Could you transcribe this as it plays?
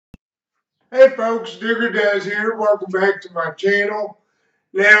Hey folks, Digger Does here. Welcome back to my channel.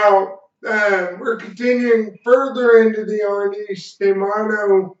 Now, we're continuing further into the Arnis De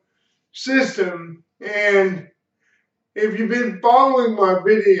Mano system. And if you've been following my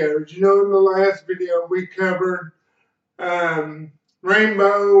videos, you know in the last video we covered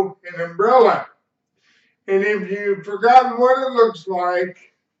rainbow and umbrella. And if you've forgotten what it looks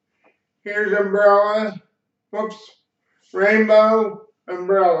like, here's umbrella, whoops, rainbow,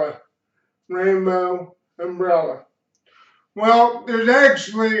 umbrella. Rainbow, umbrella. Well, there's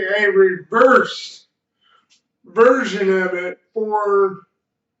actually a reverse version of it for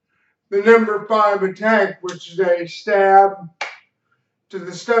the number 5 attack, which is a stab to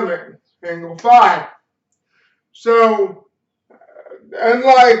the stomach, angle 5. So,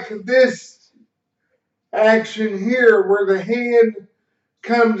 unlike this action here where the hand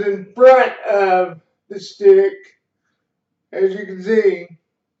comes in front of the stick, as you can see,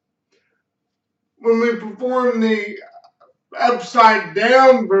 when we perform the upside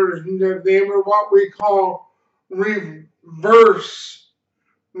down version of them, or what we call reverse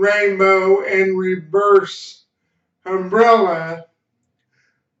rainbow and reverse umbrella,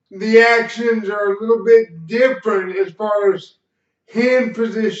 the actions are a little bit different as far as hand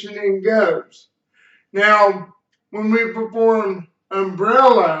positioning goes. Now, when we perform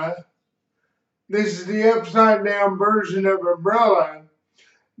umbrella, this is the upside down version of umbrella,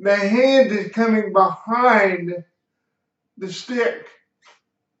 the hand is coming behind the stick,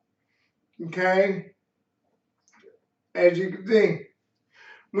 okay, as you can see.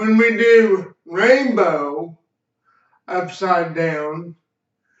 When we do rainbow upside down,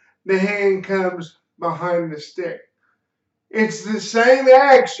 the hand comes behind the stick. It's the same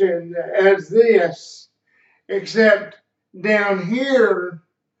action as this, except down here,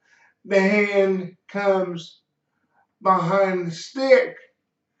 the hand comes behind the stick.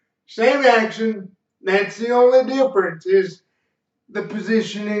 Same action, that's the only difference, is the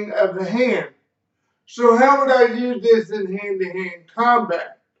positioning of the hand. So how would I use this in hand-to-hand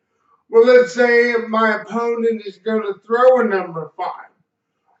combat? Well, let's say my opponent is going to throw a number 5,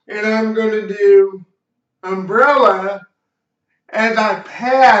 and I'm going to do umbrella. As I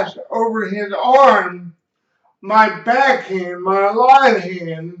pass over his arm, my backhand, my live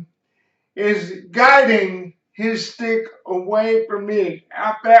hand, is guiding his stick away from me,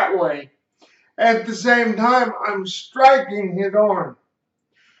 out that way. At the same time, I'm striking his arm,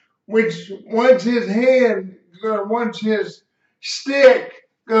 which once his stick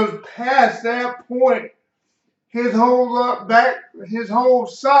goes past that point, his whole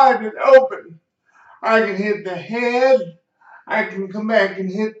side is open. I can hit the head, I can come back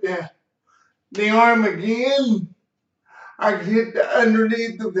and hit the arm again, I can hit the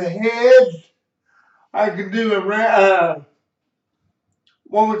underneath of the head, I can do a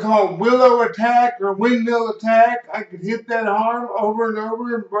what we call willow attack or windmill attack. I could hit that arm over and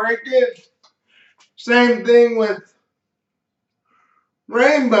over and break it. Same thing with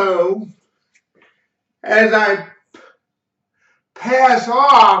rainbow. As I pass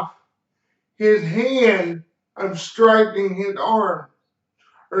off his hand, I'm striking his arm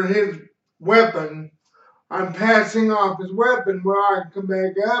or his weapon. I'm passing off his weapon where I can come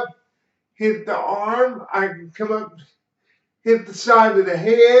back up, hit the arm, I can come up, hit the side of the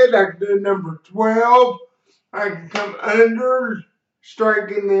head, I can do number 12, I can come under,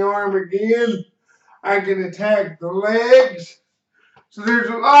 striking the arm again, I can attack the legs. So there's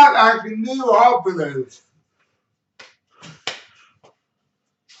a lot I can do off of those.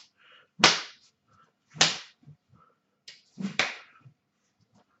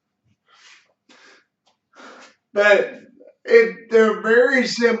 But they're very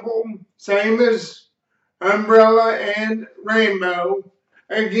simple, same as umbrella and rainbow.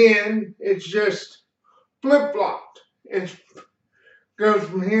 Again, it's just flip-flopped. It goes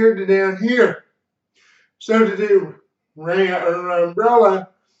from here to down here. So to do umbrella,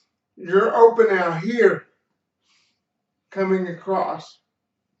 you're open out here, coming across.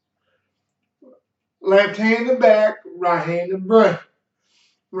 Left hand and back, right hand and front.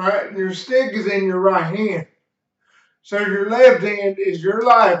 Right, your stick is in your right hand. So your left hand is your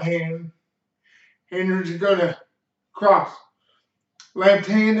live hand, and you're just going to cross. Left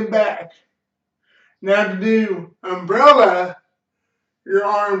hand and back. Now to do umbrella, your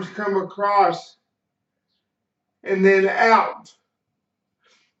arms come across and then out.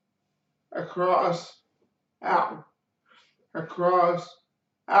 Across, out. Across,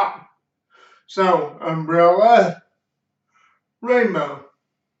 out. So umbrella, rainbow.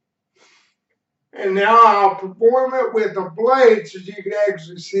 And now I'll perform it with a blade so you can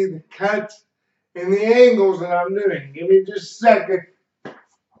actually see the cuts and the angles that I'm doing. Give me just a second.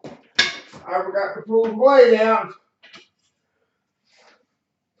 I forgot to pull the blade out.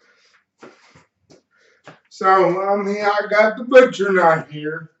 So I got the butcher knife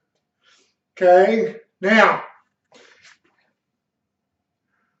here. Okay, now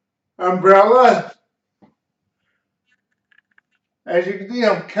umbrella. As you can see,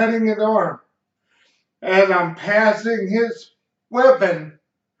 I'm cutting his arm. As I'm passing his weapon,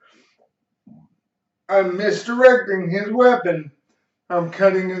 I'm misdirecting his weapon. I'm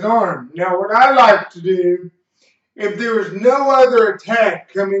cutting his arm. Now, what I like to do, if there is no other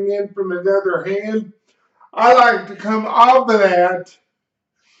attack coming in from his other hand, I like to come off of that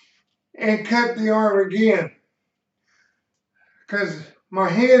and cut the arm again. Because my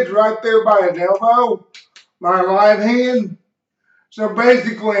hand's right there by his elbow, my live hand. So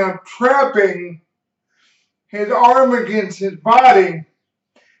basically, I'm trapping his arm against his body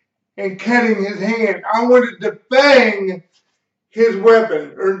and cutting his hand. I want to defang his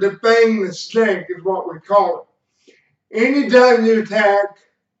weapon, or defang the snake is what we call it. Anytime you attack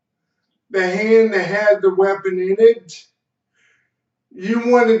the hand that has the weapon in it, you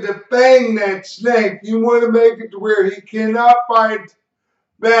want to defang that snake. You want to make it to where he cannot fight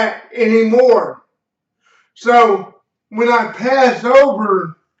back anymore. So when I pass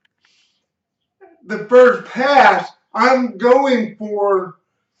over the first pass, I'm going for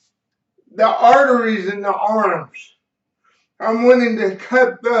the arteries in the arms. I'm wanting to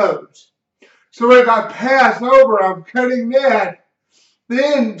cut those. So as I pass over, I'm cutting that.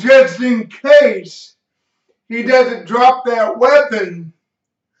 Then, just in case he doesn't drop that weapon,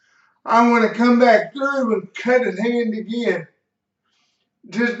 I want to come back through and cut his hand again.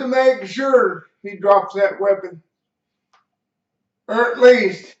 Just to make sure he drops that weapon. Or at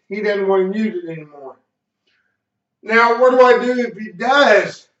least he doesn't want to use it anymore. Now, what do I do if he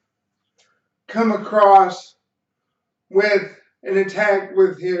does come across with an attack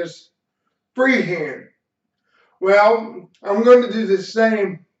with his free hand? Well, I'm going to do the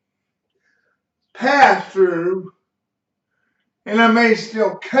same pass through, and I may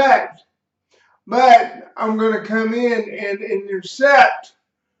still cut, but I'm going to come in and intercept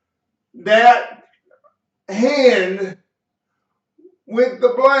that hand with the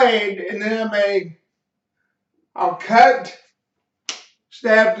blade, and then I'll cut,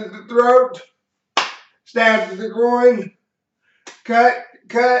 stab to the throat, stab to the groin, cut.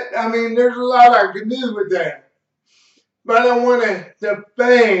 I mean, there's a lot I can do with that. But I want to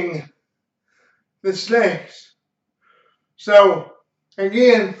defang the snakes. So,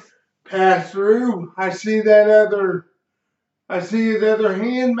 again, pass through. I see his other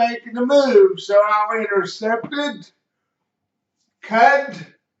hand making a move. So I'll intercept it, cut,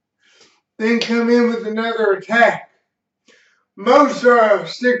 then come in with another attack. Most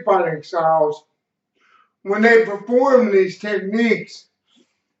stick fighting styles, when they perform these techniques,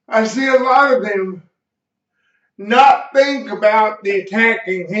 I see a lot of them not think about the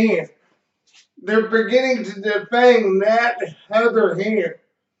attacking hand. They're beginning to defang that other hand.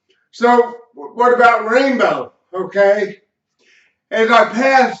 So what about Rainbow? Okay, as I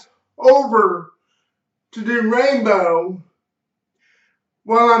pass over to do Rainbow,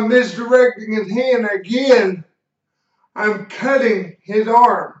 while I'm misdirecting his hand again, I'm cutting his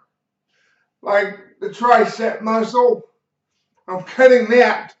arm, like the tricep muscle. I'm cutting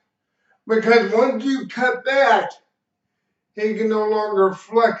that, because once you cut that, he can no longer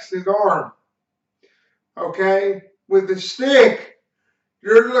flex his arm. Okay? With the stick,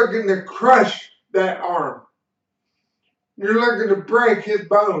 you're looking to crush that arm. You're looking to break his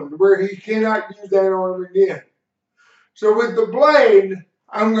bone where he cannot use that arm again. So with the blade,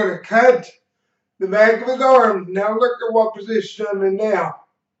 I'm going to cut the back of his arm. Now look at what position I'm in now.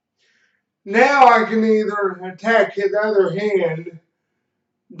 Now I can either attack his other hand,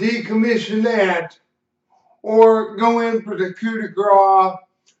 decommission that, or go in for the coup de grace,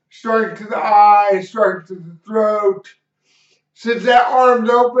 strike to the eye, strike to the throat. Since that arm's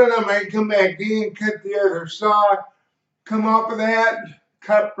open, I may come back in, cut the other side, come off of that,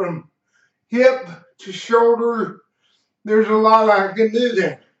 cut from hip to shoulder. There's a lot I can do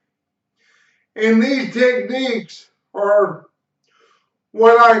there. And these techniques are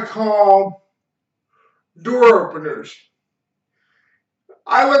what I call door openers.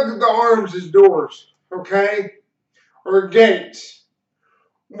 I look at the arms as doors, okay, or gates.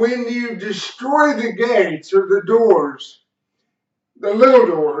 When you destroy the gates or the doors, the little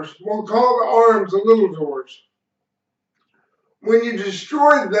doors, we'll call the arms the little doors. When you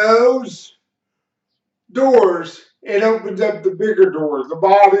destroy those doors, it opens up the bigger doors, the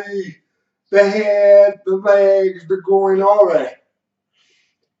body, the head, the legs, the groin, all that.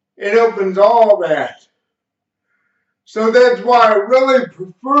 It opens all that. So that's why I really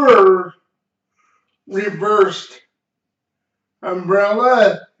prefer reversed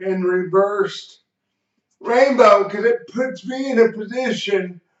umbrella and reversed rainbow, because it puts me in a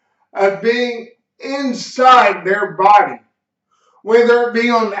position of being inside their body, whether it be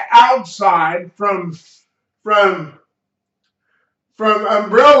on the outside from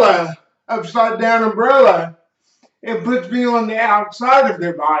umbrella, upside down umbrella. It puts me on the outside of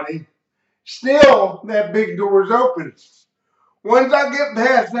their body. Still, that big door is open. Once I get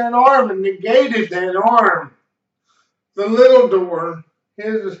past that arm and negated that arm, the little door,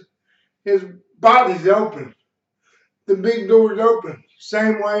 his body's open. The big door's open.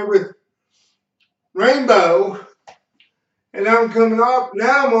 Same way with Rainbow. And I'm coming up,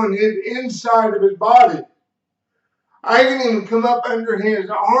 now I'm on his inside of his body. I can even come up under his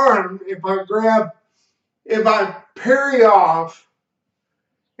arm if I parry off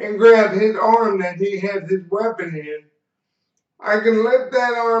and grab his arm that he has his weapon in. I can lift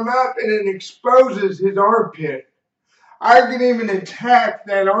that arm up and it exposes his armpit. I can even attack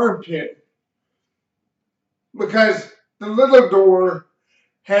that armpit because the little door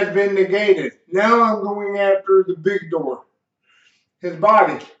has been negated. Now I'm going after the big door, his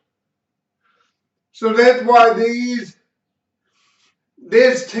body. So that's why these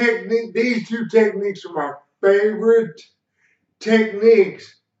two techniques are my favorite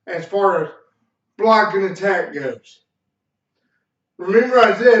techniques as far as block and attack goes. Remember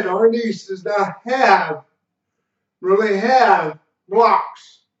I said Arnis does not really have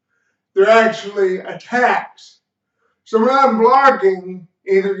blocks. They're actually attacks. So when I'm blocking,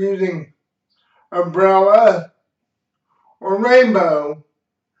 either using umbrella or rainbow,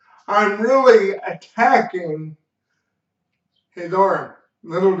 I'm really attacking his arm,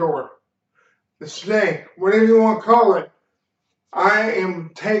 little door, the snake, whatever you want to call it. I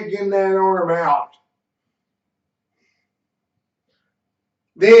am taking that arm out.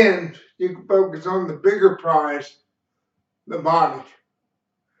 Then you can focus on the bigger prize, the body.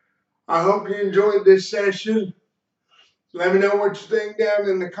 I hope you enjoyed this session. Let me know what you think down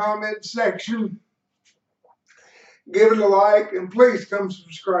in the comment section. Give it a like and please come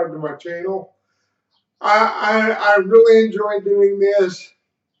subscribe to my channel. I really enjoy doing this.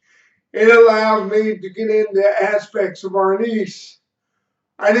 It allows me to get into aspects of Arnis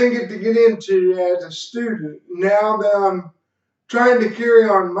I didn't get to get into as a student. Now that I'm trying to carry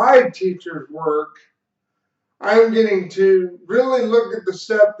on my teacher's work, I'm getting to really look at the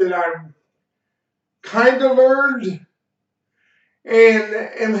stuff that I've kind of learned and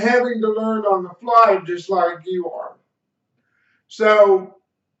am having to learn on the fly just like you are. So,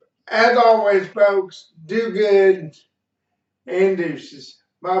 as always, folks, do good and deuces.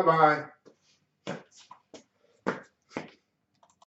 Bye-bye.